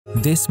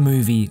This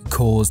movie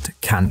caused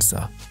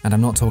cancer. And I'm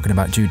not talking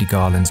about Judy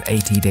Garland's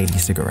 80 daily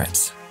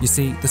cigarettes. You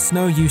see, the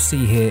snow you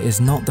see here is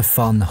not the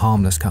fun,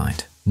 harmless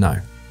kind. No,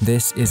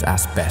 this is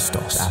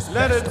asbestos.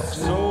 Let it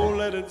snow,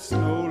 let it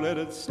snow, let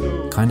it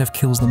snow. Kind of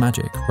kills the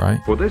magic, right?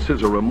 For this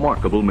is a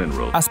remarkable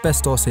mineral.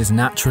 Asbestos is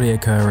naturally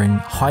occurring,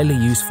 highly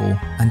useful,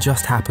 and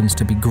just happens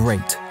to be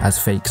great as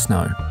fake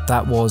snow.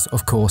 That was,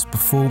 of course,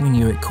 before we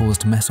knew it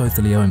caused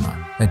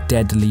mesothelioma, a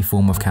deadly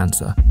form of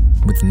cancer,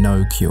 with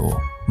no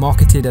cure.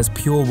 Marketed as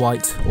pure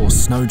white or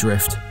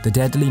snowdrift, the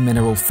deadly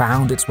mineral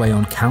found its way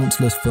on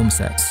countless film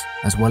sets,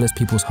 as well as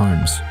people's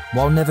homes.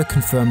 While never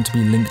confirmed to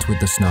be linked with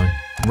the snow,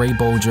 Ray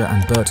Bolger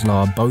and Burt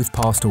Lahr both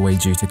passed away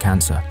due to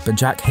cancer, but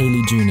Jack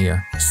Haley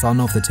Jr., son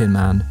of the Tin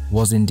Man,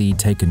 was indeed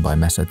taken by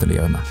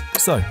mesothelioma.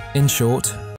 So, in short,